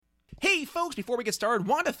Hey folks, before we get started,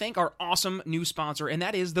 want to thank our awesome new sponsor, and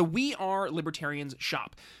that is the We Are Libertarians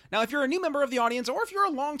shop. Now, if you're a new member of the audience, or if you're a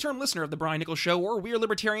long-term listener of the Brian Nichols Show, or We Are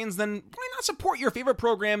Libertarians, then why not support your favorite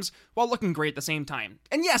programs while looking great at the same time?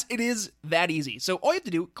 And yes, it is that easy. So all you have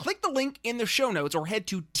to do, click the link in the show notes, or head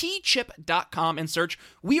to tchip.com and search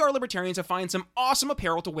We Are Libertarians to find some awesome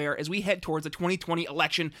apparel to wear as we head towards the 2020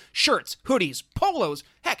 election. Shirts, hoodies, polos,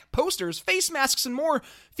 heck, posters, face masks, and more,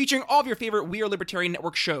 featuring all of your favorite We Are Libertarian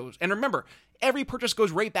Network shows. And remember, every purchase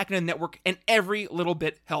goes right back into the network, and every little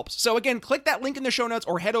bit helps. So again, click that link in the show notes,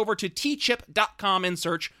 or head over to tchip.com and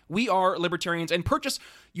search We Are Libertarians and purchase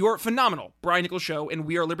your phenomenal Brian Nichols Show and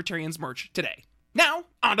We Are Libertarians merch today. Now,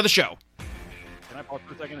 on to the show. Can I pause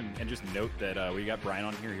for a second and just note that we got Brian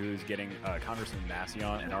on here who's getting Congressman Massey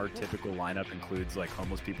on, and our typical lineup includes like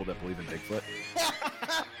homeless people that believe in Bigfoot.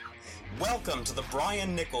 Welcome to the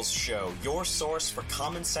Brian Nichols Show, your source for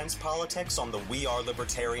common sense politics on the We Are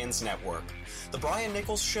Libertarians Network. The Brian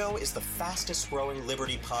Nichols Show is the fastest growing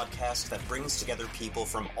liberty podcast that brings together people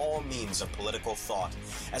from all means of political thought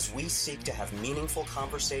as we seek to have meaningful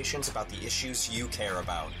conversations about the issues you care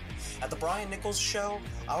about. At the Brian Nichols Show,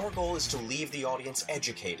 our goal is to leave the audience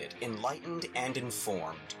educated, enlightened, and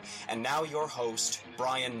informed. And now your host,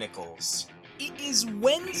 Brian Nichols. It is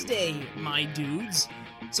Wednesday, my dudes.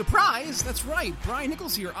 Surprise! That's right, Brian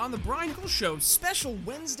Nichols here on the Brian Nichols Show, special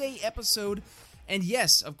Wednesday episode. And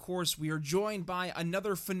yes, of course, we are joined by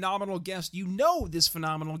another phenomenal guest. You know this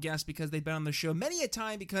phenomenal guest because they've been on the show many a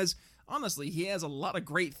time because, honestly, he has a lot of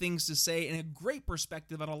great things to say and a great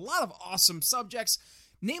perspective on a lot of awesome subjects,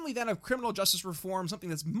 namely that of criminal justice reform, something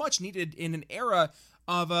that's much needed in an era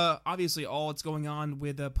of, obviously, all that's going on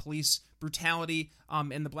with police brutality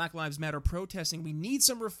and the Black Lives Matter protesting. We need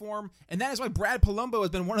some reform, and that is why Brad Polumbo has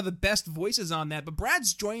been one of the best voices on that. But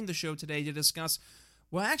Brad's joined the show today to discuss,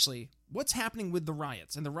 well, actually, what's happening with the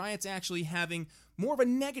riots, and the riots actually having more of a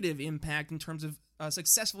negative impact in terms of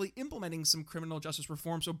successfully implementing some criminal justice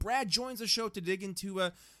reform. So Brad joins the show to dig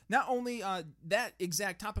into not only that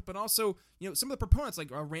exact topic, but also some of the proponents like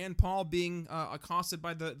Rand Paul being accosted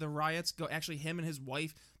by the riots, actually him and his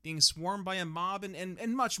wife being swarmed by a mob,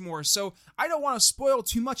 and much more. So I don't want to spoil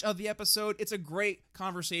too much of the episode. It's a great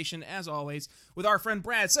conversation, as always, with our friend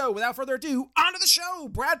Brad. So without further ado, on to the show.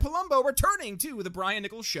 Brad Polumbo returning to the Brian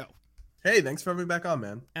Nichols Show. Hey, thanks for having me back on,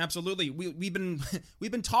 man. Absolutely. We've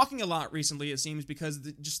been talking a lot recently, it seems, because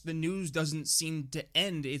just the news doesn't seem to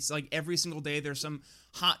end. It's like every single day there's some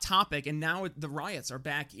hot topic, and now the riots are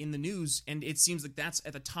back in the news, and it seems like that's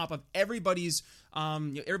at the top of everybody's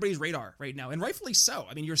radar right now, and rightfully so.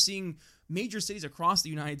 I mean, you're seeing major cities across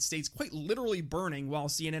the United States quite literally burning, while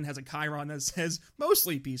CNN has a chyron that says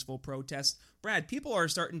mostly peaceful protests. Brad, people are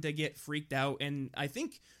starting to get freaked out, and I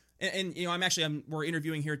think... And we're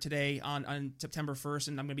interviewing here today on September 1st,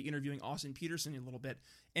 and I'm going to be interviewing Austin Peterson in a little bit.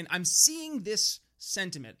 And I'm seeing this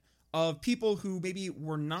sentiment of people who maybe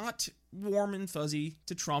were not warm and fuzzy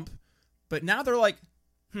to Trump, but now they're like,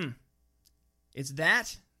 it's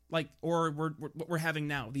that, like, or what we're having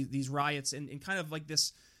now, these riots and kind of like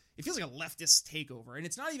this. It feels like a leftist takeover, and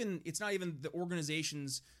it's not even the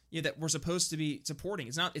organizations that we're supposed to be supporting.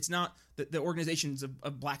 It's not the organizations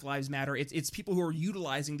of Black Lives Matter. It's people who are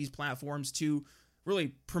utilizing these platforms to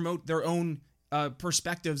really promote their own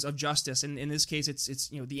perspectives of justice. And in this case, it's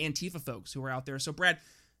the Antifa folks who are out there. So Brad,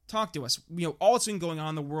 talk to us. All that's been going on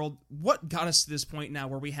in the world. What got us to this point now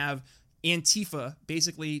where we have Antifa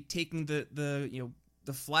basically taking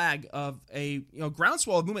the flag of a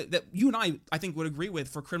groundswell of movement that you and I think would agree with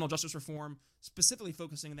for criminal justice reform, specifically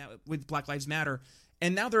focusing on that with Black Lives Matter,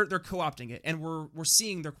 and now they're co-opting it, and we're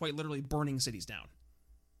seeing they're quite literally burning cities down.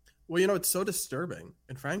 Well, it's so disturbing,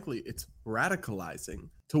 and frankly, it's radicalizing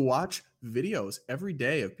to watch videos every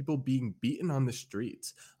day of people being beaten on the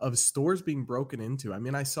streets, of stores being broken into. I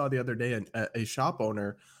mean, I saw the other day a shop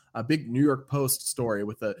owner, a big New York Post story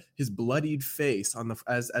with his bloodied face on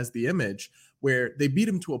as the image, where they beat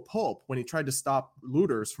him to a pulp when he tried to stop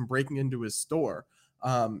looters from breaking into his store.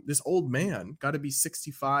 This old man, got to be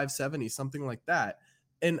 65, 70, something like that.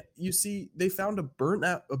 And you see, they found a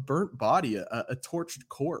burnt body, a torched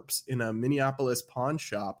corpse in a Minneapolis pawn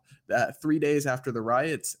shop that 3 days after the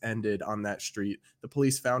riots ended on that street, the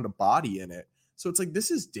police found a body in it. So it's like,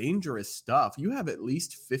 this is dangerous stuff. You have at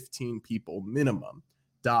least 15 people minimum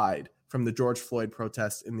died from the George Floyd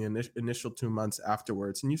protests in the initial 2 months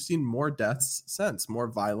afterwards. And you've seen more deaths since, more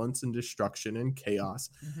violence and destruction and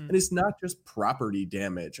chaos. Mm-hmm. And it's not just property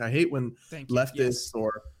damage. I hate when leftists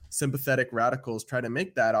or sympathetic radicals try to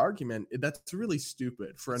make that argument. That's really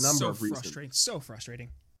stupid for a number of reasons. So frustrating.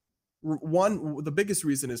 One, the biggest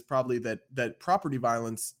reason is probably that property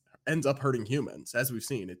violence ends up hurting humans, as we've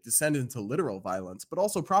seen. It descended into literal violence, but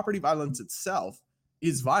also property violence itself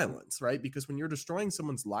is violence, right? Because when you're destroying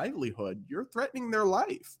someone's livelihood, you're threatening their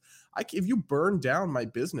life. If you burn down my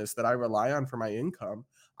business that I rely on for my income,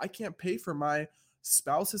 I can't pay for my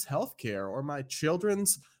spouse's health care or my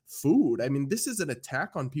children's food. I mean, this is an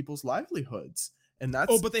attack on people's livroods. And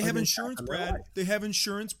that's but they have insurance, Brad. They have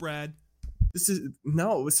insurance, Brad. This is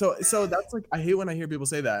no. So that's like, I hate when I hear people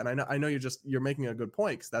say that. And I know you're making a good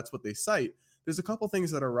point because that's what they cite. There's a couple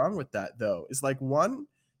things that are wrong with that though. It's like, one,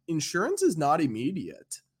 insurance is not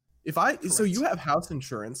immediate. So you have house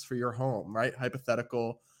insurance for your home, right?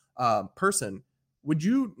 Hypothetical person. Would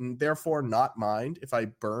you therefore not mind if I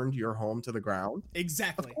burned your home to the ground?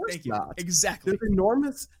 Exactly. Of course Thank you. not. Exactly. There's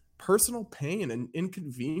enormous personal pain and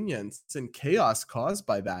inconvenience and chaos caused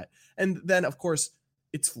by that. And then, of course,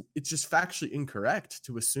 it's just factually incorrect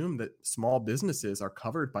to assume that small businesses are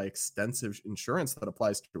covered by extensive insurance that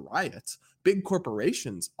applies to riots. Big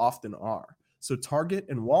corporations often are. So Target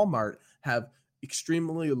and Walmart have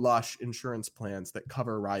extremely lush insurance plans that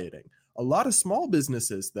cover rioting. A lot of small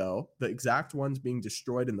businesses, though, the exact ones being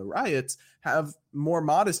destroyed in the riots, have more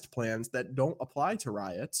modest plans that don't apply to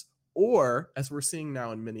riots. Or, as we're seeing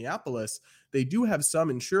now in Minneapolis, they do have some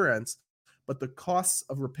insurance, but the costs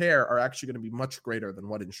of repair are actually going to be much greater than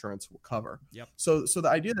what insurance will cover. Yep. So the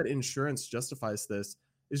idea that insurance justifies this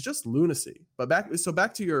is just lunacy. But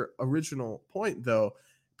back to your original point, though,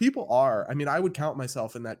 people are, I mean, I would count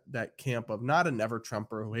myself in that camp of not a never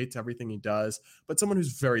Trumper who hates everything he does, but someone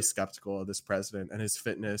who's very skeptical of this president and his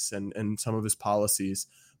fitness and some of his policies.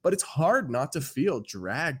 But it's hard not to feel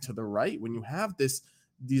dragged to the right when you have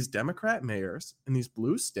these Democrat mayors in these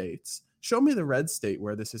blue states. Show me the red state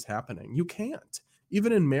where this is happening. You can't.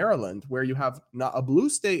 Even in Maryland, where you have not a blue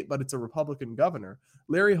state, but it's a Republican governor,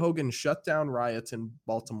 Larry Hogan shut down riots in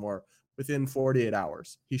Baltimore within 48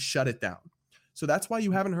 hours. He shut it down. So that's why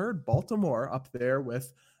you haven't heard Baltimore up there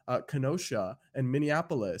with Kenosha and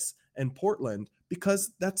Minneapolis and Portland,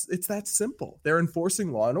 because it's that simple. They're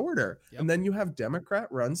enforcing law and order. Yep. And then you have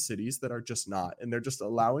Democrat-run cities that are just not, and they're just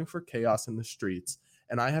allowing for chaos in the streets.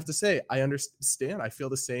 And I have to say, I understand. I feel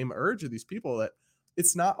the same urge of these people that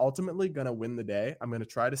it's not ultimately going to win the day. I'm going to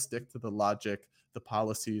try to stick to the logic, the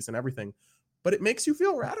policies, and everything. But it makes you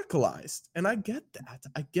feel radicalized. And I get that.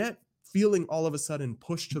 I get feeling all of a sudden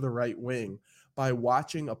pushed to the right wing by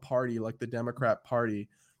watching a party like the Democrat Party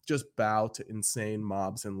just bow to insane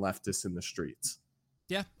mobs and leftists in the streets.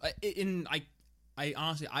 Yeah. I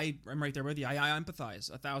honestly, I'm right there with you. I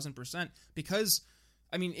empathize 1,000% because,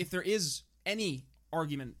 I mean, if there is any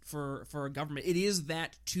argument for a government, it is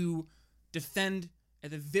that to defend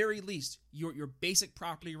at the very least your basic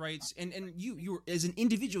property rights and you as an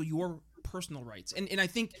individual, your personal rights. And I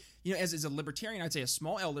think, you know, as a libertarian, I'd say a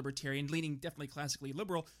small L libertarian, leaning definitely classically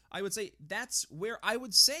liberal, I would say that's where I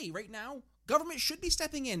would say right now government should be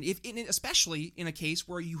stepping in, especially in a case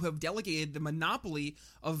where you have delegated the monopoly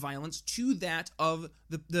of violence to that of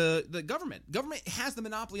the government. Government has the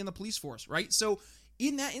monopoly on the police force, right? So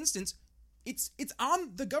in that instance, it's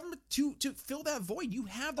on the government to fill that void. You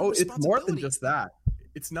have the responsibility. It's more than just that.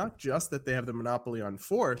 It's not just that they have the monopoly on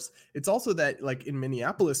force. It's also that, like in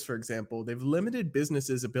Minneapolis, for example, they've limited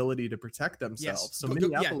businesses' ability to protect themselves. Yes. So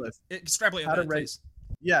Minneapolis extrapolate on that, please.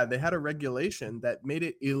 Yeah, they had a regulation that made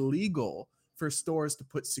it illegal for stores to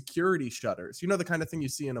put security shutters. You know, the kind of thing you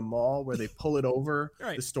see in a mall where they pull it over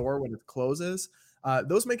right. the store when it closes.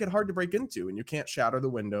 Those make it hard to break into, and you can't shatter the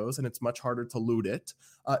windows, and it's much harder to loot it.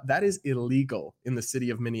 That is illegal in the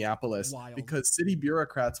city of Minneapolis. Wild. Because city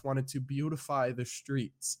bureaucrats wanted to beautify the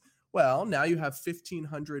streets. Well, now you have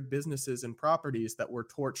 1,500 businesses and properties that were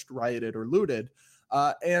torched, rioted, or looted,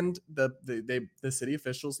 and the city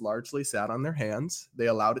officials largely sat on their hands. They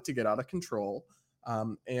allowed it to get out of control,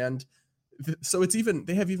 so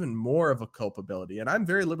they have even more of a culpability. And I'm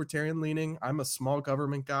very libertarian leaning. I'm a small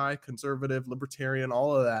government guy, conservative, libertarian,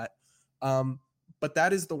 all of that. But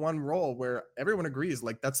that is the one role where everyone agrees,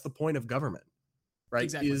 like, that's the point of government, right?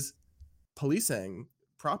 Exactly. Is policing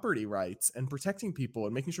property rights and protecting people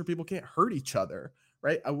and making sure people can't hurt each other,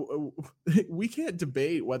 right? We can't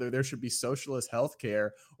debate whether there should be socialist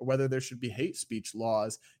healthcare or whether there should be hate speech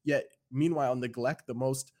laws, yet meanwhile neglect the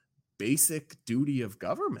most basic duty of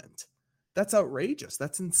government. That's outrageous.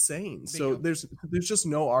 That's insane. So there's just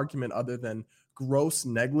no argument other than gross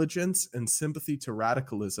negligence and sympathy to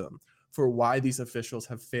radicalism for why these officials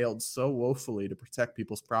have failed so woefully to protect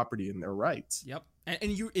people's property and their rights. Yep.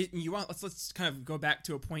 And you want, let's kind of go back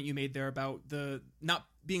to a point you made there about the not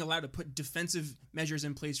being allowed to put defensive measures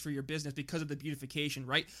in place for your business because of the beautification,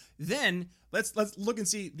 right? Then let's look and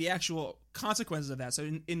see the actual consequences of that. So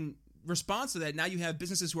in response to that, now you have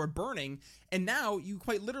businesses who are burning, and now you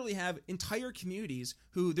quite literally have entire communities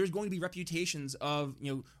who there's going to be reputations of,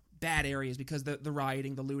 bad areas because the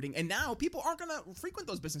rioting, the looting, and now people aren't going to frequent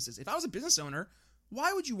those businesses. If I was a business owner,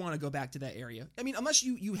 why would you want to go back to that area? I mean, unless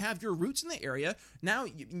you have your roots in the area. Now,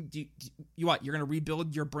 you're going to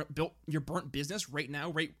rebuild your burnt business right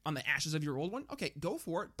now, right on the ashes of your old one? Okay, go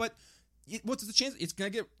for it. But what's the chance it's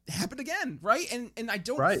going to happen again, right? And I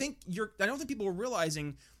don't think people are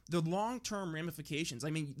realizing the long-term ramifications. I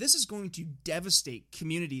mean, this is going to devastate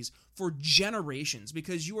communities for generations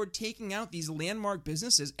because you are taking out these landmark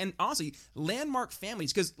businesses and honestly landmark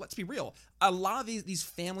families, because let's be real, a lot of these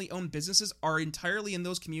family-owned businesses are entirely in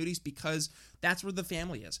those communities because that's where the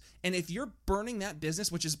family is. And if you're burning that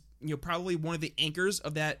business, which is probably one of the anchors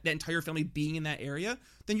of that entire family being in that area,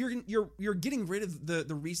 then you're getting rid of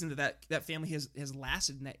the reason that family has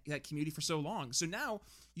lasted in that community for so long. So now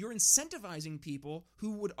you're incentivizing people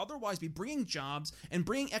who would otherwise be bringing jobs and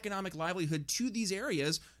bringing economic livelihood to these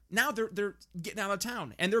areas. Now they're getting out of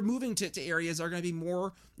town and they're moving to areas that are going to be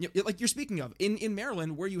more, like you're speaking of in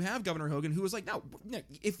Maryland, where you have Governor Hogan, who was like, no,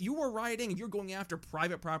 if you were rioting and you're going after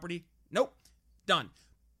private property, nope, done.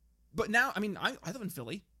 But now, I mean, I live in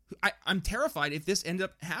Philly. I'm terrified if this ended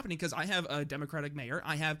up happening because I have a Democratic mayor,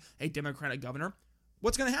 I have a Democratic governor.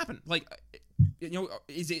 What's going to happen? Like,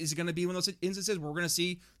 is it going to be one of those instances where we're going to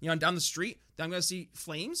see, down the street, that I'm going to see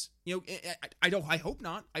flames? I hope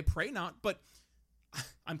not. I pray not. But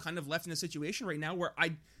I'm kind of left in a situation right now where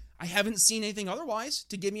I haven't seen anything otherwise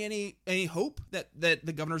to give me any hope that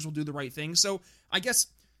the governors will do the right thing. So I guess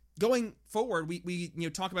going forward, we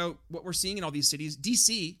talk about what we're seeing in all these cities.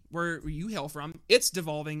 DC, where you hail from, it's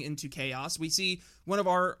devolving into chaos. We see one of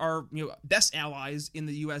our best allies in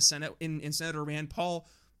the U.S. Senate, in Senator Rand Paul,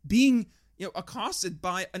 being accosted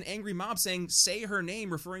by an angry mob saying, "Say her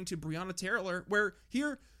name," referring to Breonna Taylor. Where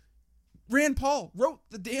here, Rand Paul wrote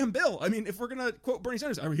the damn bill. I mean, if we're gonna quote Bernie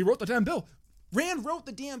Sanders, he wrote the damn bill. Rand wrote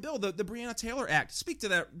the damn bill, the Breonna Taylor Act. Speak to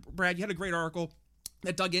that, Brad. You had a great article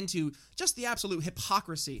that dug into just the absolute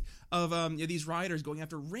hypocrisy of these rioters going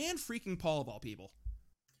after Rand freaking Paul of all people.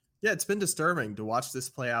 Yeah, it's been disturbing to watch this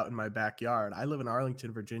play out in my backyard. I live in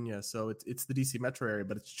Arlington, Virginia, so it's the DC metro area,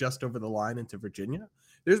 but it's just over the line into Virginia.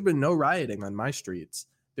 There's been no rioting on my streets.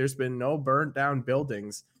 There's been no burnt down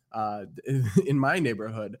buildings in my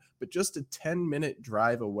neighborhood, but just a 10-minute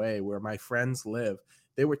drive away where my friends live,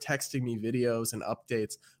 they were texting me videos and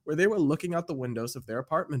updates where they were looking out the windows of their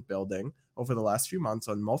apartment building over the last few months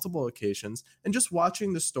on multiple occasions and just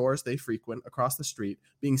watching the stores they frequent across the street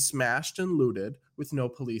being smashed and looted with no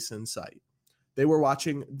police in sight. They were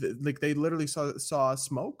watching, they literally saw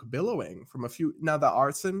smoke billowing from a few. Now, the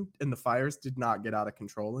arson and the fires did not get out of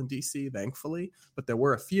control in DC, thankfully, but there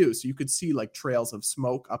were a few. So you could see like trails of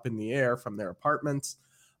smoke up in the air from their apartments.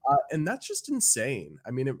 And that's just insane.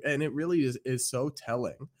 I mean, it really is so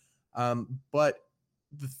telling. But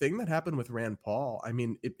the thing that happened with Rand Paul, I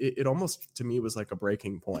mean, it almost to me was like a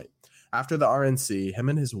breaking point. After the RNC, him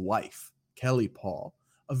and his wife, Kelly Paul,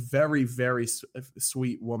 a very, very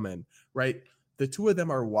sweet woman, right? The two of them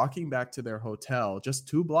are walking back to their hotel just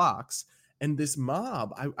 2 blocks. And this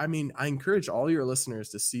mob, I mean, I encourage all your listeners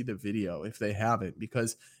to see the video if they haven't,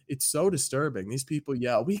 because it's so disturbing. These people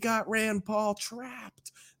yell, "We got Rand Paul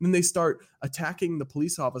trapped." And then they start attacking the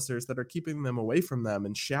police officers that are keeping them away from them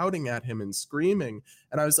and shouting at him and screaming.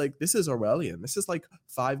 And I was like, this is Orwellian. This is like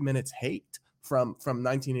 5 minutes hate from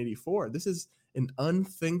 1984. This is an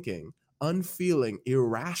unthinking, unfeeling,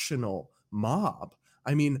 irrational mob.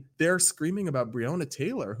 I mean, they're screaming about Breonna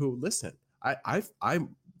Taylor, who, listen,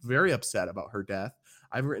 I'm very upset about her death.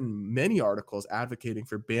 I've written many articles advocating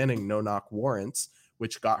for banning no-knock warrants,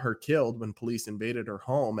 which got her killed when police invaded her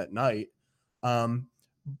home at night.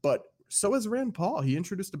 But so has Rand Paul. He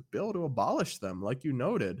introduced a bill to abolish them, like you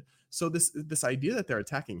noted. So this idea that they're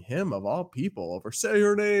attacking him of all people over "say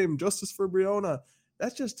her name, justice for Breonna,"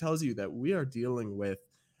 that just tells you that we are dealing with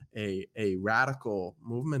a radical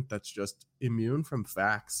movement that's just immune from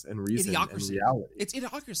facts and reason and reality. It's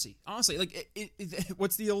idiocracy, honestly. Like,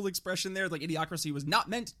 what's the old expression there? Like, idiocracy was not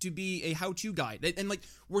meant to be a how-to guide. And like,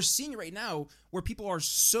 we're seeing right now where people are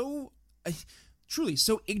so truly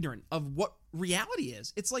so ignorant of what reality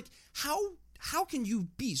is. It's like, how can you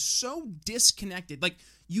be so disconnected? Like,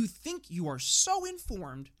 you think you are so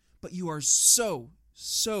informed, but you are so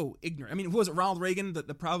ignorant. I mean, was it Ronald Reagan? The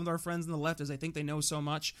problem with our friends on the left is I think they know so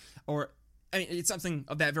much, or I mean, it's something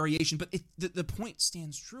of that variation. But the point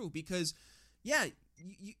stands true because, yeah,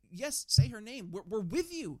 yes, say her name. We're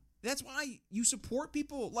with you. That's why you support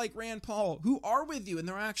people like Rand Paul who are with you, and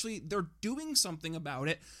they're doing something about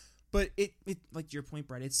it. But it like to your point,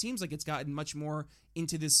 Brad, it seems like it's gotten much more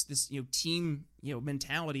into this team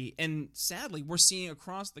mentality, and sadly, we're seeing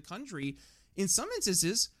across the country, in some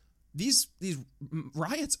instances, these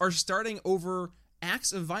riots are starting over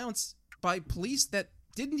acts of violence by police that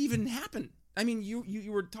didn't even happen. I mean,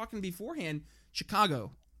 you were talking beforehand,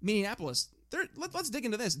 Chicago, Minneapolis. Let's dig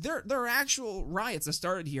into this. There are actual riots that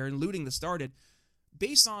started here and looting that started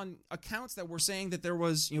based on accounts that were saying that there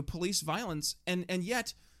was police violence, and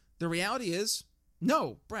yet the reality is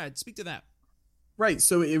no. Brad, speak to that. Right.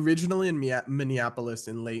 So originally in Minneapolis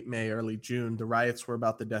in late May, early June, the riots were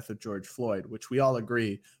about the death of George Floyd, which we all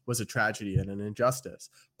agree was a tragedy and an injustice.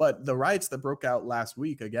 But the riots that broke out last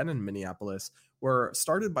week, again in Minneapolis, were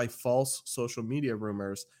started by false social media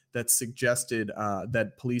rumors that suggested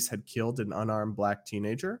that police had killed an unarmed Black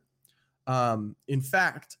teenager. In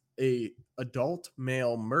fact, a adult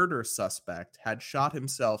male murder suspect had shot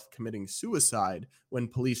himself committing suicide when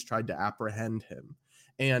police tried to apprehend him.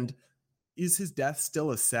 And is his death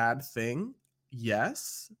still a sad thing?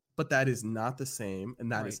 Yes, but that is not the same,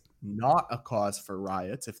 and that is not a cause for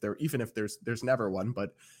riots. Even if there's never one,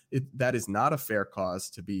 but that is not a fair cause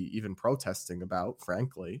to be even protesting about,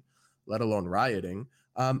 frankly, let alone rioting.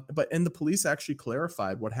 And the police actually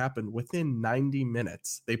clarified what happened within 90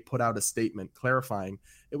 minutes. They put out a statement clarifying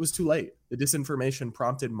it was too late. The disinformation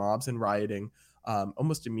prompted mobs and rioting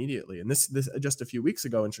almost immediately. And this just a few weeks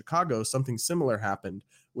ago in Chicago, something similar happened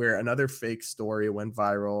where another fake story went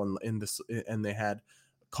viral, and they had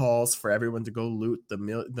calls for everyone to go loot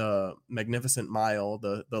the Magnificent Mile,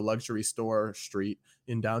 the luxury store street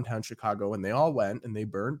in downtown Chicago. And they all went and they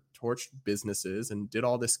burned, torched businesses and did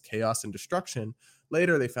all this chaos and destruction.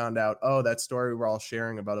 Later, they found out, that story we're all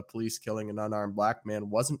sharing about a police killing an unarmed Black man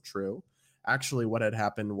wasn't true. Actually, what had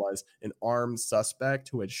happened was an armed suspect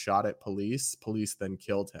who had shot at police. Police then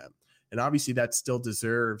killed him. And obviously that still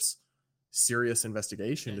deserves serious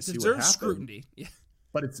investigation to see what happened. Scrutiny. Yeah.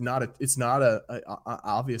 But it's not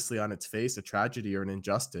obviously on its face a tragedy or an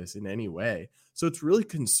injustice in any way. So it's really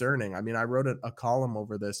concerning. I mean, I wrote a column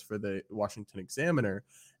over this for the Washington Examiner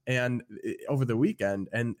and over the weekend,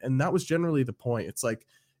 and that was generally the point. It's like,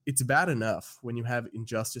 it's bad enough when you have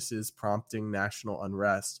injustices prompting national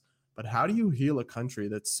unrest, but how do you heal a country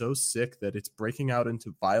that's so sick that it's breaking out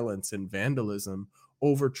into violence and vandalism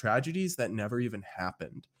over tragedies that never even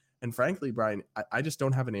happened? And frankly, Brian, I just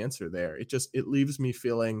don't have an answer there. It leaves me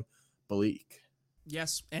feeling bleak.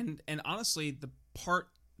 Yes, and honestly, the part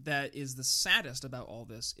that is the saddest about all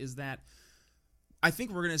this is that I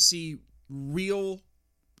think we're going to see real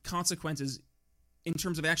consequences in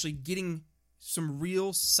terms of actually getting some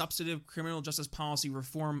real substantive criminal justice policy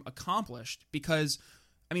reform accomplished, because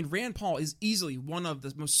I mean, Rand Paul is easily one of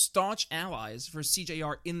the most staunch allies for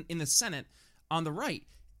CJR in the Senate on the right.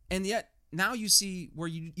 And yet now you see where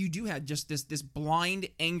you do have just this blind,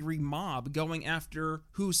 angry mob going after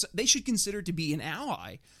who they should consider to be an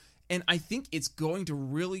ally. And I think it's going to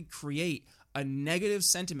really create a negative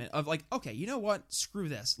sentiment of like, okay, you know what? Screw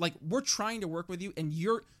this. Like, we're trying to work with you, and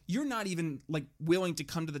you're not even like willing to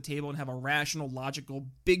come to the table and have a rational, logical,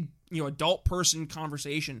 big, adult person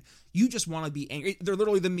conversation. You just want to be angry. They're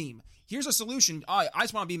literally the meme. Here's a solution. I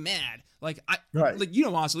just want to be mad. Like, you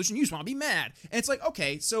don't want a solution. You just want to be mad. And it's like,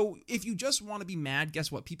 okay, so if you just want to be mad,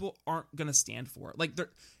 guess what? People aren't going to stand for it. Like,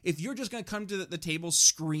 if you're just going to come to the table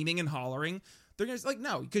screaming and hollering, they're going to like,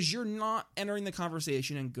 no, because you're not entering the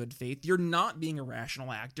conversation in good faith. You're not being a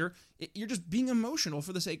rational actor. You're just being emotional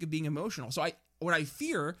for the sake of being emotional. So what I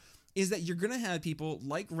fear is that you're going to have people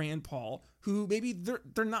like Rand Paul who maybe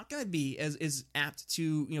they're not going to be as apt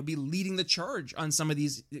to be leading the charge on some of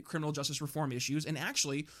these criminal justice reform issues. And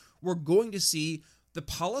actually, we're going to see the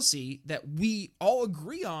policy that we all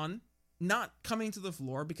agree on not coming to the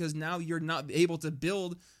floor, because now you're not able to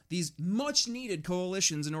build these much needed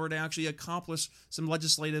coalitions in order to actually accomplish some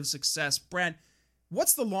legislative success. Brad,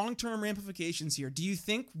 what's the long-term ramifications here? Do you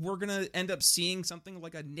think we're going to end up seeing something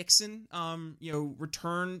like a Nixon,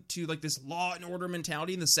 return to like this law and order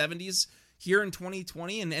mentality in the 70s here in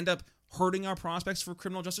 2020 and end up hurting our prospects for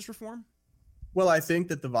criminal justice reform? Well, I think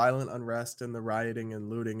that the violent unrest and the rioting and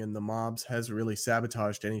looting and the mobs has really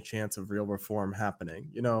sabotaged any chance of real reform happening.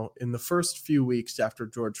 In the first few weeks after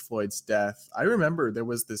George Floyd's death, I remember there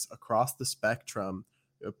was this across the spectrum,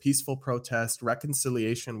 peaceful protest,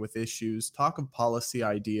 reconciliation with issues, talk of policy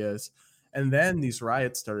ideas, and then these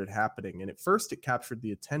riots started happening. And at first it captured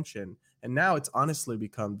the attention, and now it's honestly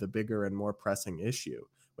become the bigger and more pressing issue.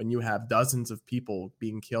 When you have dozens of people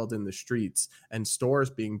being killed in the streets and stores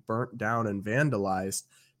being burnt down and vandalized,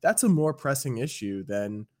 that's a more pressing issue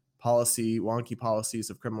than wonky policies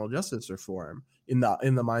of criminal justice reform in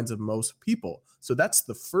the minds of most people. So that's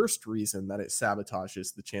the first reason that it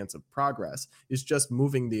sabotages the chance of progress, is just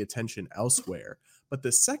moving the attention elsewhere. But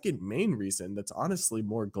the second main reason that's honestly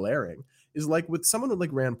more glaring is like with someone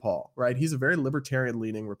like Rand Paul, right? He's a very libertarian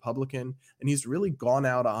leaning Republican, and he's really gone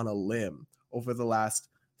out on a limb over the last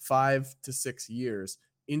 5 to 6 years,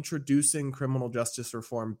 introducing criminal justice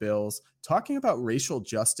reform bills, talking about racial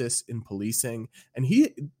justice in policing. And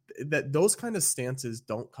those kind of stances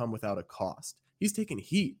don't come without a cost. He's taken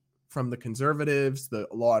heat from the conservatives, the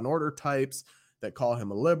law and order types that call him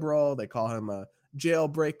a liberal. They call him a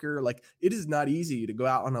jailbreaker. Like, it is not easy to go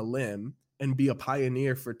out on a limb and be a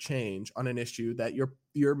pioneer for change on an issue that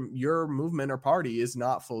your movement or party is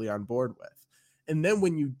not fully on board with. And then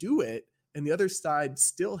when you do it and the other side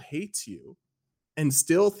still hates you and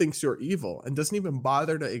still thinks you're evil and doesn't even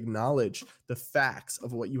bother to acknowledge the facts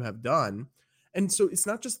of what you have done. And so it's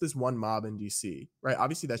not just this one mob in DC, right?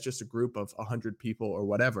 Obviously, that's just a group of 100 people or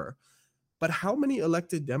whatever. But how many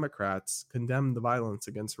elected Democrats condemn the violence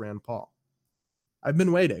against Rand Paul? I've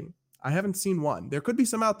been waiting. I haven't seen one. There could be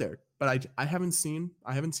some out there, but I haven't seen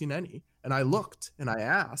any. And I looked and I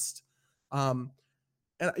asked. And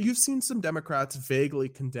you've seen some Democrats vaguely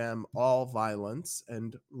condemn all violence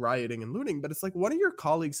and rioting and looting, but it's like one of your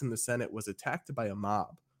colleagues in the Senate was attacked by a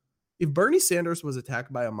mob. If Bernie Sanders was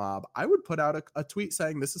attacked by a mob, I would put out a tweet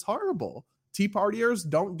saying this is horrible. Tea Partiers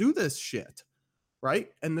don't do this shit,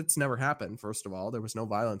 right? And that's never happened, first of all. There was no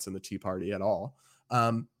violence in the Tea Party at all.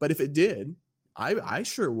 But if it did, I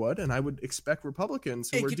sure would, and I would expect Republicans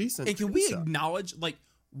who were decent. And can we acknowledge like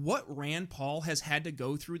what Rand Paul has had to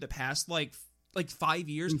go through the past like 5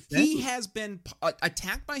 years? He has been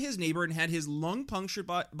attacked by his neighbor and had his lung punctured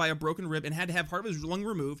by a broken rib and had to have part of his lung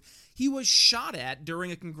removed. He was shot at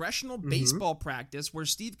during a congressional baseball practice where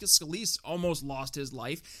Steve Scalise almost lost his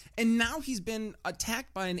life. And now he's been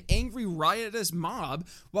attacked by an angry, riotous mob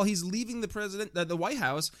while he's leaving the White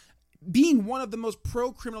House, being one of the most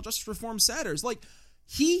pro-criminal justice reform senators. Like,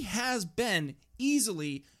 he has been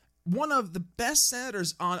easily one of the best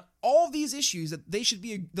senators on all these issues that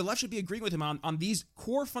the left should be agreeing with him on these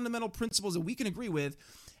core fundamental principles that we can agree with.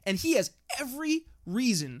 And he has every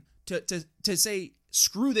reason to say,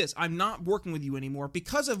 screw this, I'm not working with you anymore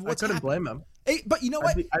because of what's happened. I couldn't blame him. But you know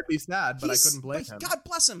what? I'd be sad, but I couldn't blame him. God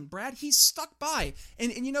bless him, Brad. He's stuck by.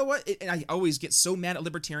 And you know what? And I always get so mad at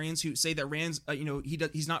libertarians who say that Rand's,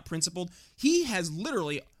 he's not principled. He has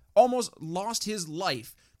literally almost lost his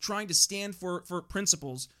life trying to stand for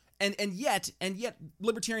principles. And yet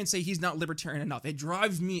libertarians say he's not libertarian enough. It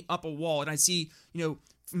drives me up a wall. And I see,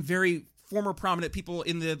 very former prominent people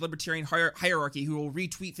in the libertarian hierarchy who will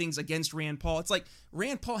retweet things against Rand Paul. It's like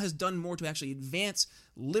Rand Paul has done more to actually advance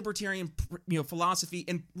libertarian, philosophy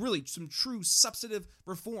and really some true substantive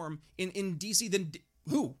reform in DC than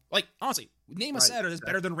who? Like, honestly, name a senator that's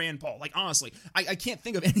better than Rand Paul. Like, honestly, I can't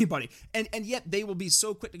think of anybody. And yet they will be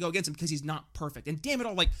so quick to go against him because he's not perfect. And damn it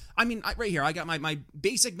all, right here, I got my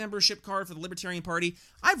basic membership card for the Libertarian Party.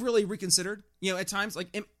 I've really reconsidered, at times,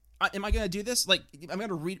 like, am I going to do this? Like, I'm going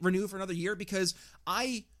to renew for another year because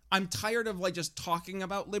I'm tired of just talking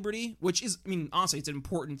about liberty, which is, honestly, it's an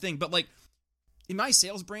important thing. But in my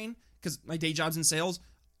sales brain, because my day job's in sales,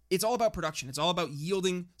 it's all about production. It's all about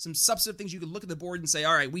yielding some substantive things. You can look at the board and say,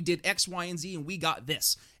 all right, we did X, Y, and Z, and we got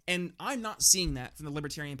this. And I'm not seeing that from the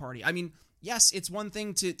Libertarian Party. Yes, it's one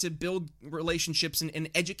thing to build relationships and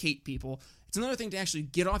educate people. It's another thing to actually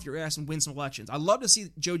get off your ass and win some elections. I love to see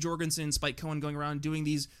Joe Jorgensen and Spike Cohen going around doing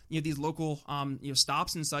these, these local,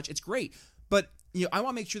 stops and such. It's great. But, I want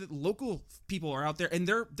to make sure that local people are out there and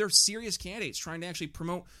they're serious candidates trying to actually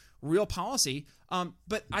promote real policy.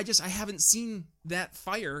 But I haven't seen that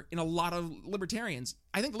fire in a lot of libertarians.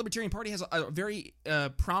 I think the Libertarian Party has a very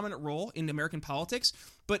prominent role in American politics,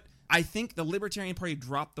 but I think the Libertarian Party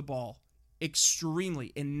dropped the ball extremely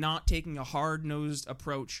in not taking a hard-nosed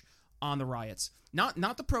approach on the riots.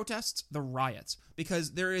 Not the protests, the riots.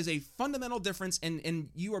 Because there is a fundamental difference and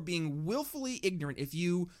you are being willfully ignorant if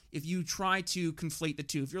you try to conflate the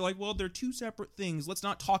two. If you're like, well, they're two separate things, let's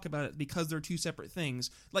not talk about it because they're two separate things.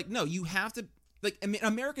 No, you have to,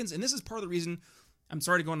 Americans, and this is part of the reason, I'm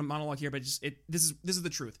sorry to go on a monologue here, but this is the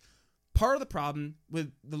truth. Part of the problem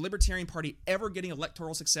with the Libertarian Party ever getting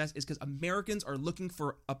electoral success is because Americans are looking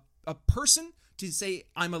for a person to say,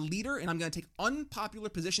 I'm a leader and I'm going to take unpopular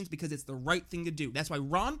positions because it's the right thing to do. That's why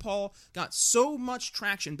Ron Paul got so much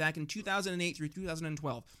traction back in 2008 through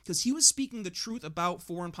 2012, because he was speaking the truth about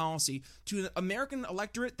foreign policy to an American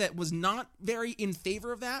electorate that was not very in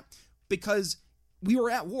favor of that because we were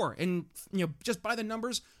at war. And, just by the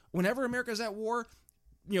numbers, whenever America's at war,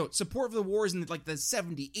 support for the war is in like the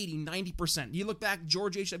 70, 80, 90%. You look back,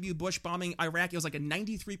 George H.W. Bush bombing Iraq, it was like a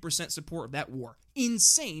 93% support of that war.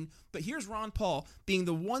 Insane. But here's Ron Paul being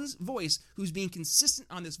the one voice who's being consistent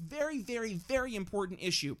on this very, very, very important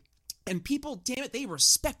issue. And people, damn it, they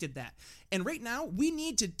respected that. And right now, we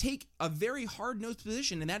need to take a very hard-nosed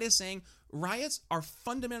position, and that is saying riots are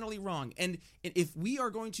fundamentally wrong. And if we are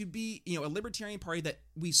going to be, a libertarian party that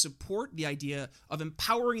we support the idea of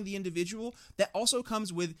empowering the individual, that also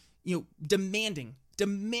comes with, demanding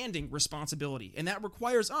responsibility. And that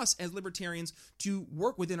requires us as libertarians to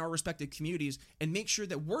work within our respective communities and make sure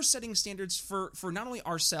that we're setting standards for not only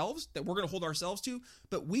ourselves, that we're going to hold ourselves to,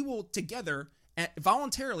 but we will together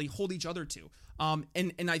voluntarily hold each other to.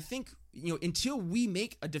 And I think, until we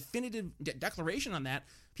make a definitive declaration on that,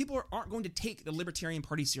 people aren't going to take the Libertarian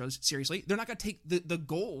Party seriously. They're not going to take the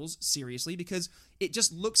goals seriously, because it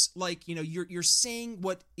just looks like, you're saying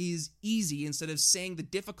what is easy instead of saying the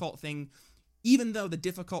difficult thing, even though the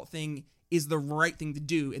difficult thing is the right thing to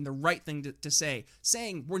do and the right thing to say.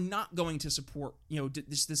 Saying we're not going to support,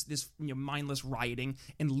 this mindless rioting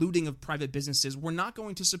and looting of private businesses. We're not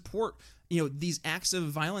going to support, these acts of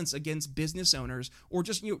violence against business owners, or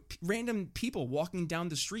just, random people walking down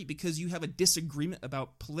the street because you have a disagreement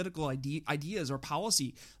about political ideas or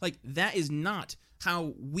policy. Like, that is not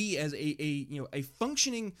how we as a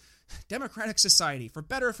functioning democratic society, for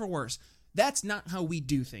better or for worse, that's not how we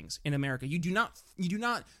do things in America. You do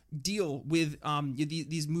not deal with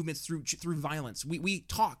these movements through violence. We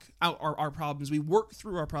talk out our problems. We work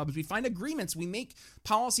through our problems. We find agreements. We make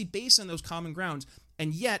policy based on those common grounds.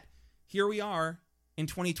 And yet, here we are in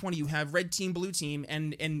 2020. You have red team, blue team,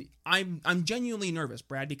 and I'm genuinely nervous,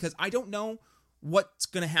 Brad, because I don't know what's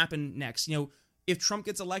going to happen next. If Trump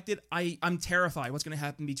gets elected, I'm terrified what's going to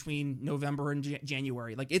happen between November and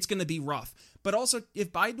January. Like, it's going to be rough. But also,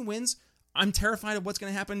 if Biden wins, I'm terrified of what's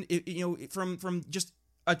going to happen, from just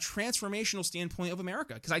a transformational standpoint of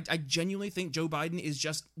America, because I genuinely think Joe Biden is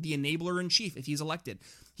just the enabler in chief if he's elected.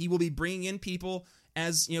 He will be bringing in people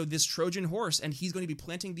as, this Trojan horse, and he's going to be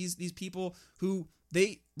planting these people who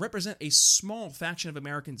they represent a small faction of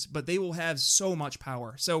Americans, but they will have so much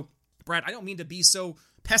power. So, Brad, I don't mean to be so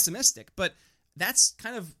pessimistic, but that's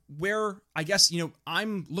kind of where I guess,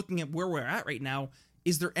 I'm looking at where we're at right now.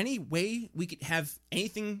 Is there any way we could have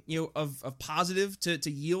anything, of positive to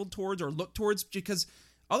yield towards or look towards? Because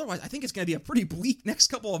otherwise, I think it's going to be a pretty bleak next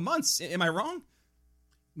couple of months. Am I wrong?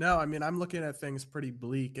 No, I mean, I'm looking at things pretty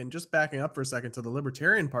bleak. And just backing up for a second to the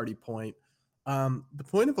Libertarian Party point, the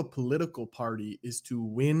point of a political party is to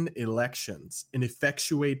win elections and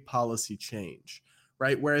effectuate policy change,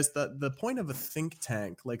 right? Whereas the point of a think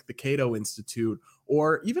tank like the Cato Institute,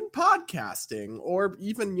 or even podcasting, or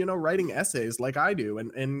even, writing essays like I do,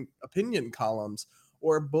 and opinion columns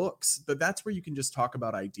or books, that's where you can just talk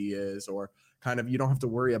about ideas, or kind of, you don't have to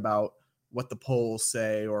worry about what the polls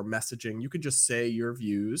say or messaging. You could just say your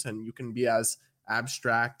views, and you can be as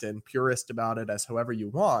abstract and purist about it as however you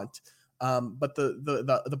want. But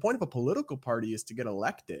the point of a political party is to get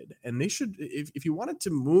elected, and they should, if you wanted to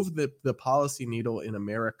move the policy needle in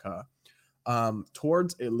America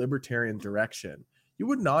towards a libertarian direction, you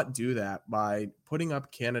would not do that by putting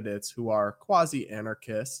up candidates who are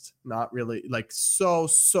quasi-anarchists, not really like so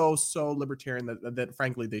libertarian that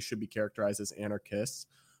frankly they should be characterized as anarchists.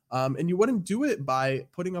 And you wouldn't do it by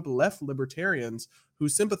putting up left libertarians who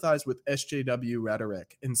sympathize with SJW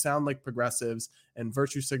rhetoric and sound like progressives and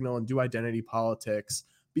virtue signal and do identity politics,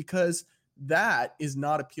 because that is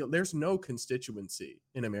not appeal. There's no constituency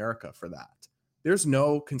in America for that. There's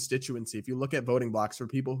no constituency. If you look at voting blocks for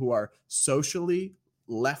people who are socially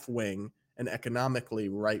left-wing and economically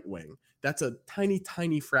right-wing, that's a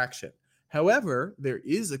tiny fraction. However, there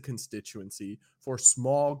is a constituency for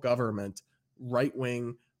small government,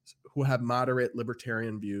 right-wing, who have moderate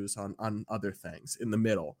libertarian views on other things in the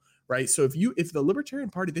middle, right? So if the Libertarian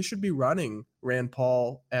Party, they should be running Rand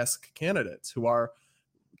Paul-esque candidates who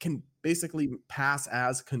can basically pass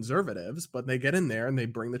as conservatives, but they get in there and they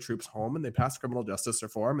bring the troops home and they pass criminal justice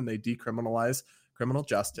reform and they decriminalize criminal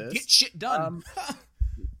justice. Get shit done.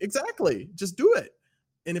 Exactly. Just do it.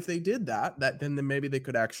 And if they did that then maybe they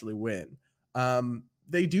could actually win.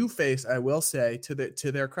 They do face, I will say,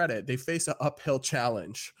 to their credit, they face an uphill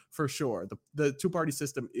challenge for sure. The two-party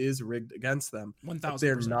system is rigged against them. 1,000%.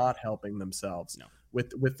 They're not helping themselves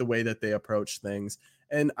with the way that they approach things.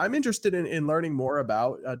 And I'm interested in learning more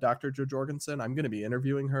about Dr. Jo Jorgensen. I'm going to be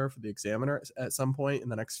interviewing her for the Examiner at some point in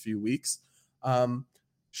the next few weeks.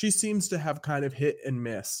 She seems to have kind of hit and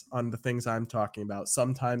miss on the things I'm talking about,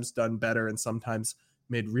 sometimes done better and sometimes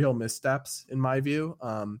made real missteps, in my view.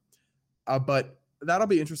 But that'll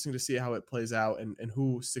be interesting to see how it plays out and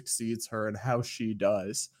who succeeds her and how she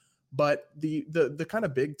does. But the kind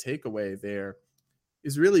of big takeaway there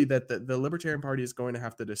is really that the Libertarian Party is going to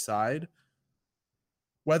have to decide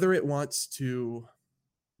whether it wants to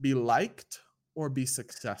be liked or be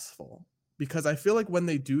successful. Because I feel like when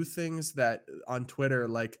they do things that on Twitter,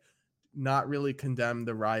 like not really condemn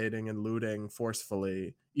the rioting and looting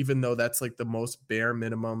forcefully, even though that's like the most bare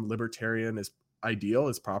minimum libertarian is ideal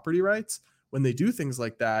is property rights. When they do things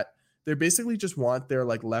like that, they basically just want their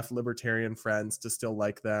like left libertarian friends to still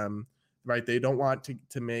like them, right? They don't want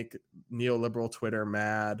to make neoliberal Twitter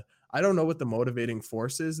mad. I don't know what the motivating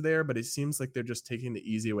force is there, but it seems like they're just taking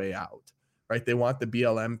the easy way out, right? They want the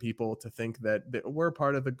BLM people to think that we're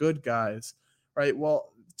part of the good guys, right?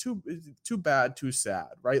 Well, too bad, too sad,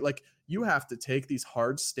 right? Like you have to take these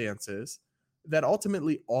hard stances that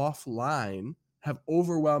ultimately offline have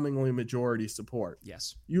overwhelmingly majority support.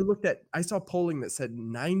 Yes. I saw polling that said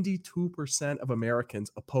 92% of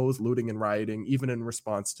Americans oppose looting and rioting, even in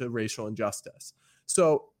response to racial injustice.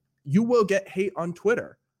 So you will get hate on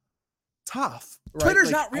Twitter. Tough. Right? Twitter's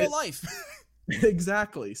not real life.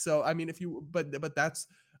 Exactly. So, I mean, but that's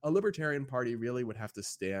a Libertarian Party really would have to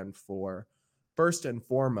stand for, first and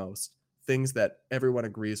foremost, things that everyone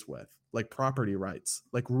agrees with, like property rights,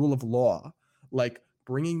 like rule of law, like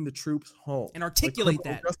bringing the troops home, and articulate like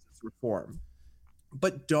that justice reform.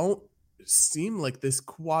 But don't seem like this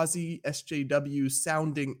quasi SJW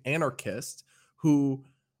sounding anarchist who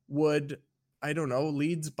would, I don't know,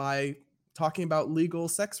 leads by talking about legal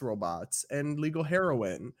sex robots and legal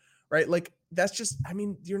heroin, right? Like that's just, I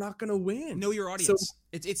mean, you're not going to win. Know your audience.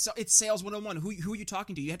 So, it's sales 101. Who are you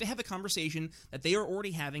talking to? You have to have a conversation that they are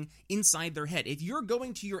already having inside their head. If you're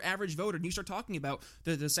going to your average voter and you start talking about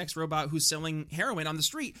the sex robot who's selling heroin on the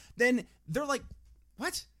street, then they're like,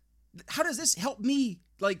 what? How does this help me,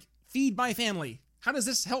 like, feed my family? How does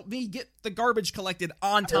this help me get the garbage collected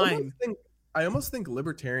on time? I almost think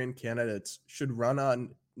libertarian candidates should run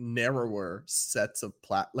on narrower sets of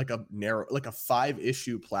like a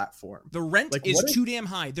 5-issue platform. The rent is too damn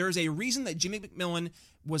high. There is a reason that Jimmy McMillan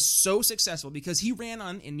was so successful, because he ran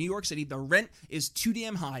on in New York City. The rent is too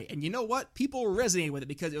damn high, and you know what? People resonated with it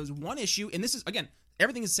because it was one issue. And this is, again,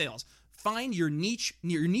 everything is sales. Find your niche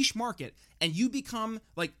market, and you become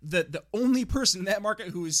like the only person in that market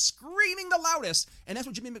who is screaming the loudest. And that's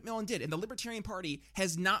what Jimmy McMillan did. And the Libertarian Party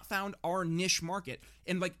has not found our niche market.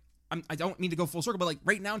 And like, I don't mean to go full circle, but like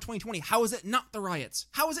right now in 2020, how is it not the riots?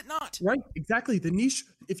 How is it not? Right, exactly. The niche,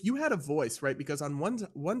 if you had a voice, right? Because on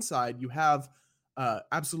one side, you have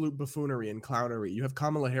absolute buffoonery and clownery. You have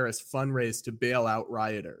Kamala Harris fundraise to bail out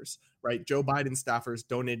rioters, right? Joe Biden staffers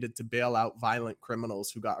donated to bail out violent criminals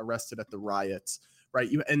who got arrested at the riots, right?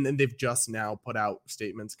 And then they've just now put out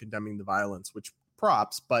statements condemning the violence, which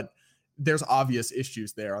props, but there's obvious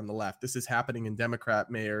issues there on the left. This is happening in Democrat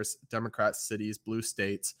mayors, Democrat cities, blue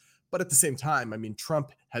states. But at the same time, I mean,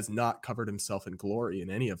 Trump has not covered himself in glory in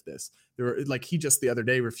any of this. He just the other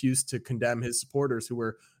day refused to condemn his supporters who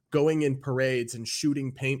were going in parades and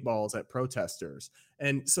shooting paintballs at protesters.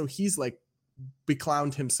 And so he's like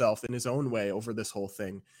beclowned himself in his own way over this whole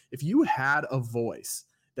thing. If you had a voice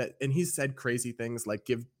and he's said crazy things like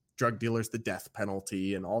give drug dealers the death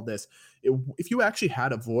penalty and all this, if you actually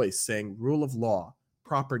had a voice saying rule of law,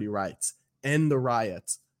 property rights, end the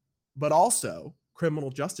riots, but also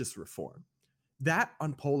criminal justice reform, that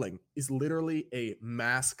on polling is literally a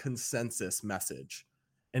mass consensus message.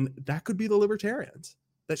 And that could be the libertarians.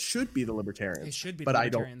 That should be the libertarians. It should be but the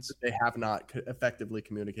libertarians. They have not effectively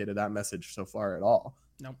communicated that message so far at all.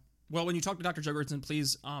 No. Well, when you talk to Dr. Jorgensen,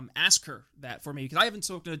 please ask her that for me, because I haven't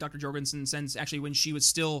spoken to Dr. Jorgensen since actually when she was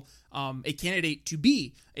still a candidate to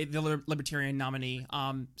be the Libertarian nominee.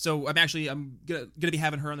 So I'm gonna be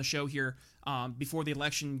having her on the show here before the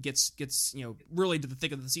election gets really to the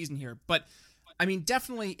thick of the season here. But I mean,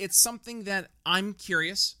 definitely, it's something that I'm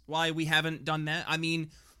curious why we haven't done that. I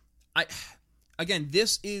mean, again,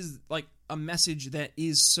 this is like a message that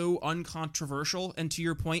is so uncontroversial, and to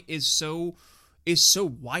your point, is so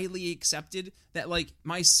widely accepted that like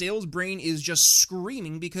my sales brain is just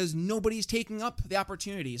screaming because nobody's taking up the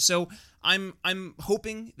opportunity. So I'm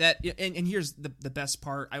hoping that, and here's the best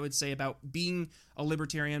part I would say about being a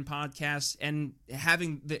libertarian podcast and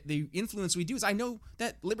having the influence we do is I know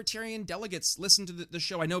that libertarian delegates listen to the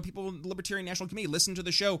show. I know people in the Libertarian National Committee listen to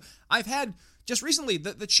the show. I've had just recently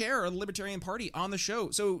the chair of the Libertarian Party on the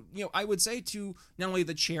show. So, I would say to not only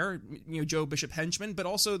the chair, Joe Bishop Henchman, but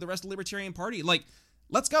also the rest of the Libertarian Party, like,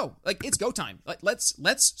 let's go. Like, it's go time. Like, let's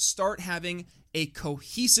start having a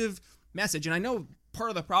cohesive message. And I know part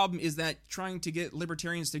of the problem is that trying to get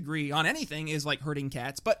libertarians to agree on anything is like herding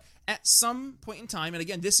cats. But at some point in time, and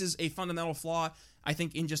again, this is a fundamental flaw, I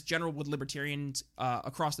think, in just general with libertarians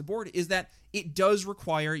across the board, is that it does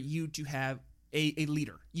require you to have a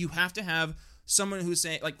leader. You have to have someone who's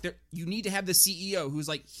saying, like, you need to have the CEO who's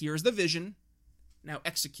like, here's the vision, now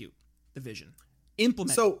execute the vision,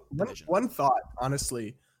 implement the vision. One thought,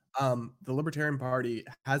 honestly, the Libertarian Party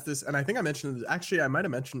has this, and I think I mentioned, actually, I might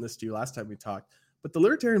have mentioned this to you last time we talked, but the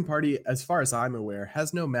Libertarian Party, as far as I'm aware,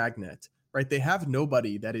 has no magnet, right? They have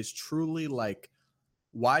nobody that is truly like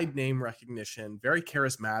wide name recognition, very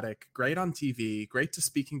charismatic, great on TV, great to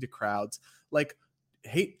speaking to crowds. Like,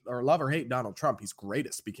 hate or love or hate Donald Trump, he's great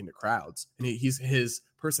at speaking to crowds, and his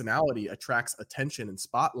personality attracts attention and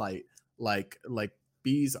spotlight like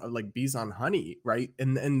bees on honey, right?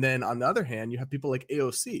 And then on the other hand, you have people like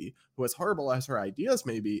AOC, who, as horrible as her ideas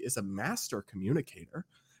may be, is a master communicator,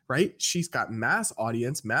 right? She's got mass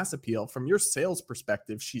audience, mass appeal. From your sales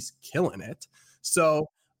perspective, she's killing it. So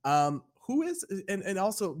who is, and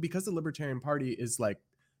also because the Libertarian Party is like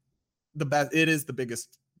the best, it is the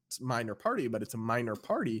biggest minor party, but it's a minor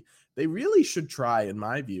party. They really should try, in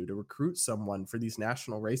my view, to recruit someone for these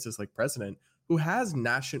national races like president who has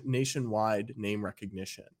nationwide name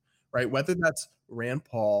recognition, right? Whether that's Rand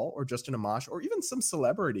Paul or Justin Amash or even some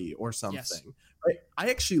celebrity or something. Yes. Right? I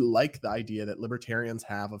actually like the idea that libertarians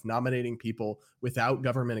have of nominating people without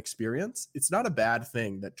government experience. It's not a bad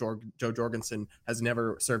thing that Joe Jorgensen has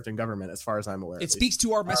never served in government, as far as I'm aware. It speaks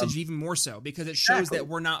to our message even more so, because it shows that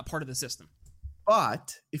we're not a part of the system.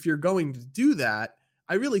 But if you're going to do that,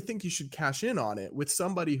 I really think you should cash in on it with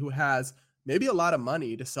somebody who has maybe a lot of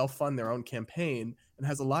money to self-fund their own campaign and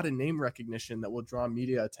has a lot of name recognition that will draw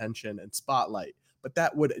media attention and spotlight. But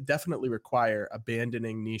that would definitely require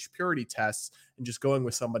abandoning niche purity tests and just going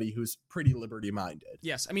with somebody who's pretty liberty-minded.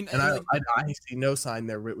 Yes, I mean, and I see no sign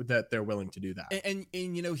that they're willing to do that. And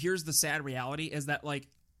you know, here's the sad reality: is that like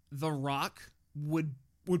The Rock would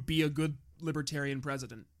be a good libertarian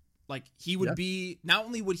president. Like, he would be, not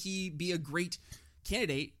only would he be a great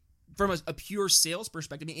candidate from a pure sales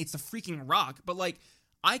perspective, I mean, it's the freaking Rock, but like,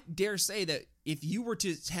 I dare say that if you were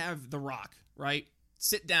to have The Rock, right,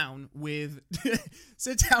 sit down with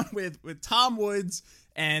Tom Woods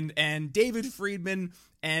and David Friedman,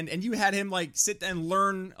 and you had him like sit and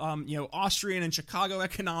learn Austrian and Chicago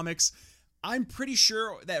economics, I'm pretty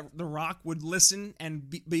sure that The Rock would listen and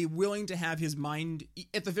be willing to have his mind,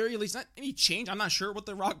 at the very least, not any change. I'm not sure what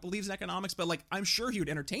The Rock believes in economics, but like, I'm sure he would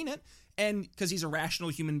entertain it, and because he's a rational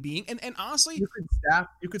human being. And honestly, you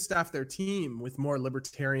could staff their team with more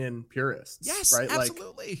libertarian purists. Yes, right?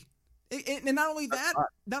 Absolutely. And not only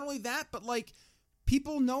that, but like,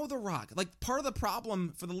 people know The Rock. Like, part of the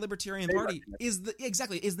problem for the Libertarian Party is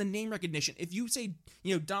the name recognition. If you say,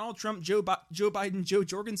 Donald Trump, Joe Biden, Joe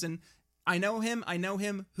Jorgensen, I know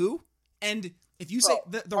him, who? And if you say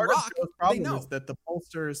the Rock, they know. Is that the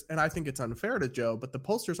pollsters, and I think it's unfair to Joe, but the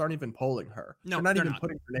pollsters aren't even polling her. No, they're not even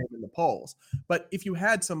putting her name in the polls. But if you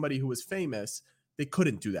had somebody who was famous, they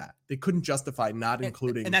couldn't do that. They couldn't justify not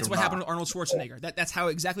including. And that's what happened to Arnold Schwarzenegger. That's how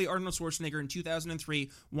exactly Arnold Schwarzenegger in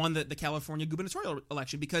 2003 won the California gubernatorial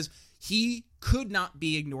election, because he could not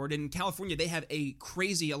be ignored. In California, they have a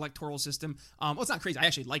crazy electoral system. Well, it's not crazy. I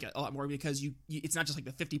actually like it a lot more, because it's not just like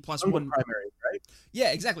the 50+1 primary, right?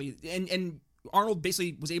 Yeah, exactly. And Arnold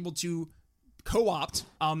basically was able to co-opt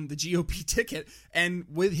the GOP ticket, and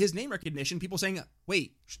with his name recognition, people saying,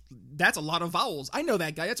 wait, that's a lot of vowels, I know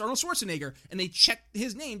that guy, that's Arnold Schwarzenegger, and they checked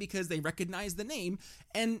his name because they recognized the name.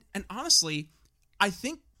 And honestly, I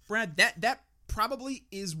think, Brad, that probably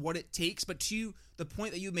is what it takes. But to the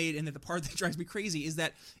point that you made, and that the part that drives me crazy, is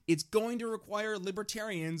that it's going to require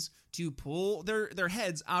libertarians to pull their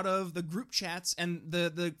heads out of the group chats and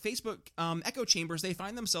the Facebook echo chambers they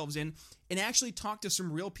find themselves in, and actually talk to some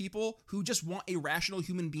real people who just want a rational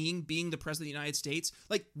human being the president of the United States.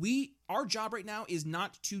 Like, our job right now is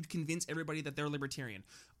not to convince everybody that they're libertarian.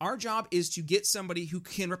 Our job is to get somebody who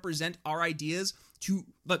can represent our ideas to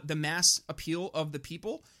the mass appeal of the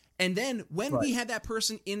people. And then when we have that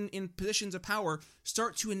person in positions of power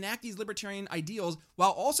start to enact these libertarian ideals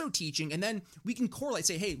while also teaching, and then we can correlate,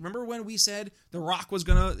 say, hey, remember when we said The Rock was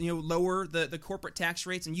going to lower the corporate tax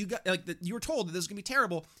rates, and you were told that this was going to be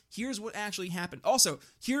terrible. Here's what actually happened. Also,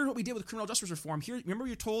 here's what we did with criminal justice reform. Remember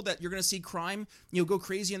you're told that you're going to see crime go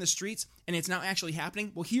crazy in the streets, and it's not actually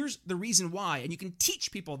happening? Well, here's the reason why. And you can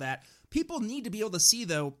teach people that. People need to be able to see,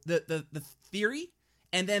 though, the theory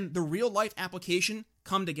and then the real life application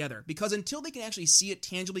come together, because until they can actually see it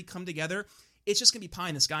tangibly come together, it's just going to be pie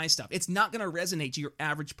in the sky stuff. It's not going to resonate to your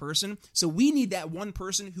average person. So we need that one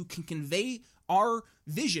person who can convey our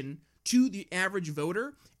vision to the average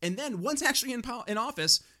voter. And then once actually in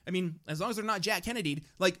office, I mean, as long as they're not Jack Kennedy,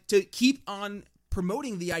 like to keep on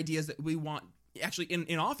promoting the ideas that we want actually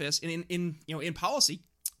in office and in policy,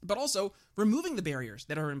 but also removing the barriers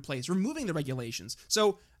that are in place, removing the regulations.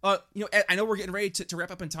 So, I know we're getting ready to wrap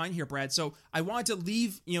up in time here, Brad. So I wanted to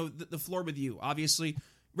leave, the floor with you. Obviously,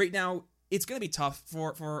 right now, it's going to be tough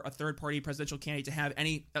for a third-party presidential candidate to have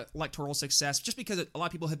any electoral success just because a lot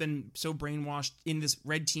of people have been so brainwashed in this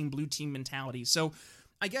red team, blue team mentality. So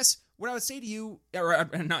I guess what I would say to you, or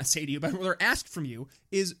not say to you, but what I ask from you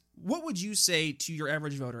is, what would you say to your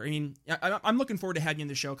average voter? I mean, I'm looking forward to having you on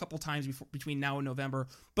the show a couple times between now and November,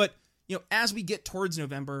 but as we get towards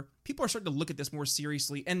November, people are starting to look at this more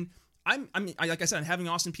seriously. And like I said, I'm having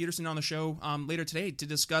Austin Peterson on the show later today to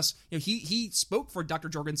discuss. He spoke for Dr.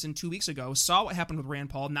 Jorgensen 2 weeks ago, saw what happened with Rand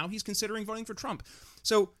Paul. Now he's considering voting for Trump.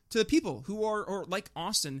 So to the people who are like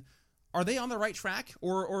Austin, are they on the right track,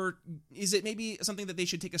 or is it maybe something that they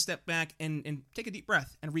should take a step back and take a deep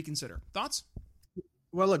breath and reconsider? Thoughts?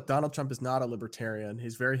 Well, look, Donald Trump is not a libertarian.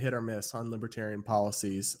 He's very hit or miss on libertarian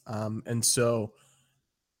policies. And so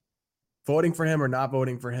voting for him or not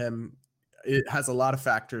voting for him, it has a lot of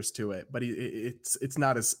factors to it, but it's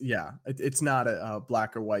not it's not a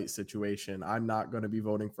black or white situation. I'm not going to be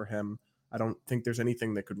voting for him. I don't think there's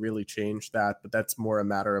anything that could really change that, but that's more a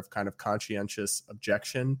matter of kind of conscientious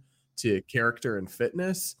objection to character and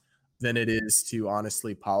fitness than it is to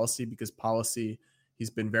honestly policy, because policy, he's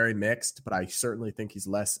been very mixed, but I certainly think he's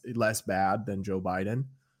less bad than Joe Biden.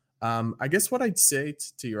 I guess what I'd say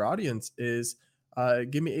to your audience is,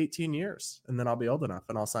 give me 18 years and then I'll be old enough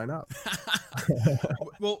and I'll sign up.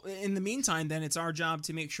 Well, in the meantime, then it's our job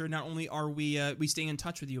to make sure not only are we staying in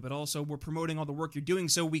touch with you, but also we're promoting all the work you're doing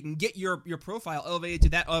so we can get your profile elevated to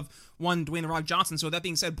that of one Dwayne "The Rock" Johnson. So that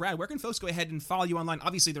being said, Brad, where can folks go ahead and follow you online?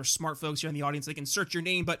 Obviously, there's smart folks here in the audience. They can search your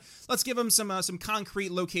name, but let's give them some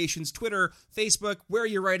concrete locations: Twitter, Facebook, where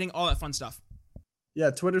you're writing, all that fun stuff.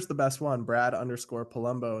 Yeah, Twitter's the best one,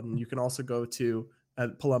 Brad_Polumbo. And you can also go to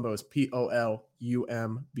Polumbo is Polumbo.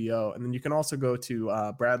 And then you can also go to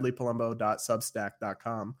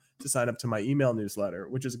bradleypolumbo.substack.com to sign up to my email newsletter,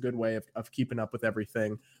 which is a good way of keeping up with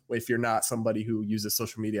everything if you're not somebody who uses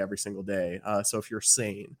social media every single day. So if you're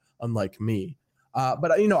sane, unlike me.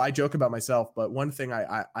 But I joke about myself, but one thing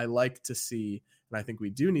I like to see, and I think we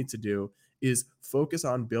do need to do, is focus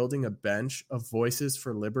on building a bench of voices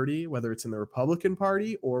for liberty, whether it's in the Republican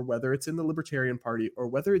Party or whether it's in the Libertarian Party or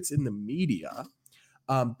whether it's in the media.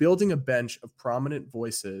 Building a bench of prominent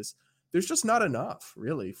voices. There's just not enough,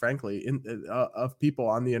 really, frankly, of people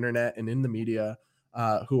on the internet and in the media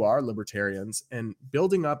who are libertarians, and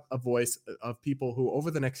building up a voice of people who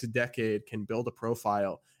over the next decade can build a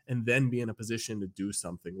profile and then be in a position to do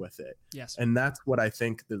something with it. Yes. And that's what I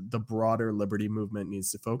think the broader liberty movement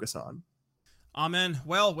needs to focus on. Amen.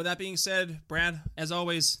 Well, with that being said, Brad, as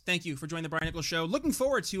always, thank you for joining the Brian Nichols Show. Looking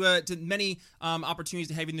forward to many opportunities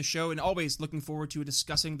to have you in the show, and always looking forward to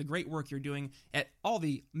discussing the great work you're doing at all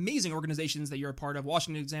the amazing organizations that you're a part of: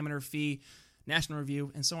 Washington Examiner, FEE, National Review,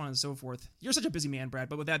 and so on and so forth. You're such a busy man, Brad,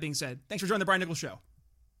 but with that being said, thanks for joining the Brian Nichols Show.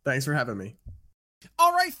 Thanks for having me.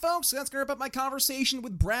 All right, folks, that's going to wrap up my conversation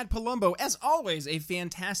with Brad Polumbo. As always, a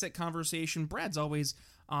fantastic conversation. Brad's always...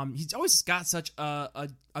 he's always got such a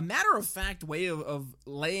matter-of-fact way of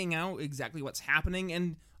laying out exactly what's happening,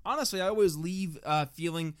 and honestly, I always leave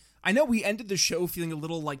feeling... I know we ended the show feeling a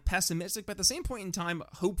little pessimistic, but at the same point in time,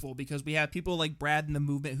 hopeful, because we have people like Brad in the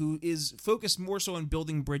movement who is focused more so on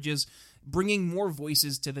building bridges, bringing more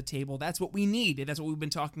voices to the table. That's what we need, and that's what we've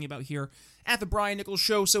been talking about here at the Brian Nichols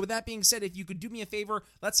Show. So with that being said, if you could do me a favor,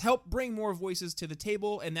 let's help bring more voices to the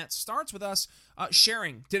table, and that starts with us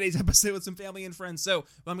sharing today's episode with some family and friends. So what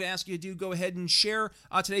I'm going to ask you to do, go ahead and share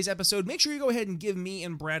today's episode. Make sure you go ahead and give me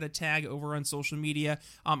and Brad a tag over on social media.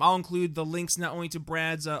 I'll include the links not only to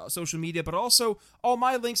Brad's social media, but also all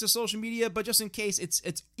my links to social media, but just in case,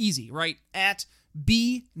 it's easy, right? At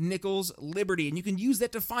B Nichols Liberty, and you can use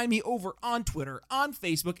that to find me over on Twitter, on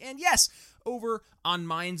Facebook, and yes, over on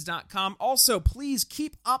minds.com. Also, please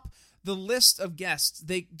keep up the list of guests.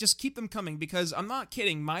 They just keep them coming, because I'm not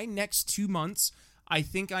kidding. My next 2 months, I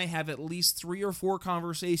think I have at least 3 or 4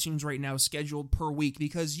 conversations right now scheduled per week,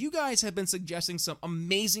 because you guys have been suggesting some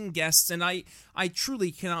amazing guests, and I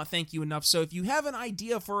truly cannot thank you enough. So if you have an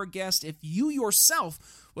idea for a guest, if you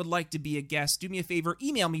yourself would like to be a guest, do me a favor,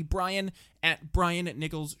 email me,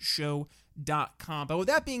 brian@briannicholsshow.com. But with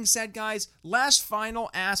that being said, guys, last final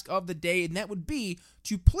ask of the day, and that would be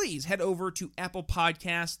to please head over to Apple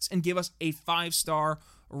Podcasts and give us a 5-star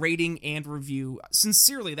rating and review.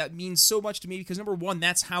 Sincerely, that means so much to me because number one,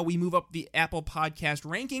 that's how we move up the Apple Podcast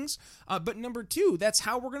rankings. But number two, that's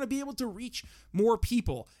how we're going to be able to reach more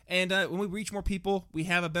people. And when we reach more people, we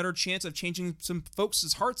have a better chance of changing some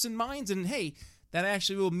folks' hearts and minds. And hey, that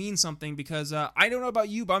actually will mean something because I don't know about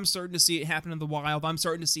you, but I'm starting to see it happen in the wild. I'm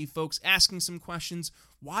starting to see folks asking some questions.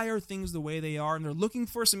 Why are things the way they are? And they're looking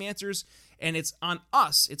for some answers, and it's on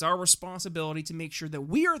us. It's our responsibility to make sure that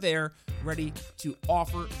we are there ready to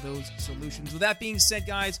offer those solutions. With that being said,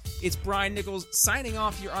 guys, it's Brian Nichols signing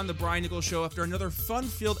off here on The Brian Nichols Show after another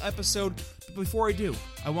fun-filled episode. But before I do,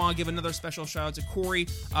 I want to give another special shout-out to Corey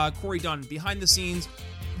Dunn, behind the scenes,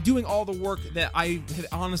 doing all the work that I had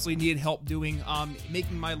honestly needed help doing,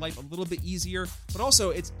 making my life a little bit easier, but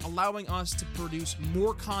also it's allowing us to produce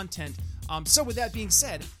more content. So with that being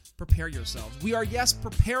said, prepare yourselves. We are, yes,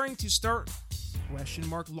 preparing to start,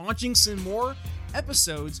 launching some more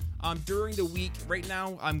episodes during the week. Right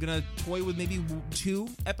now, I'm going to toy with maybe 2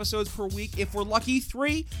 episodes per week. If we're lucky,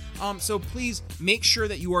 3. So please make sure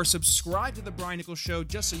that you are subscribed to The Brian Nichols Show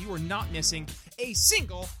just so you are not missing a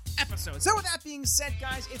single episode. So with that being said,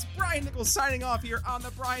 guys, it's Brian Nichols signing off here on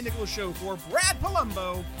The Brian Nichols Show for Brad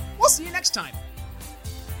Polumbo. We'll see you next time.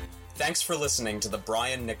 Thanks for listening to The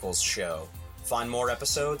Brian Nichols Show. Find more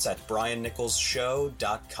episodes at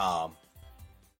briannicholsshow.com.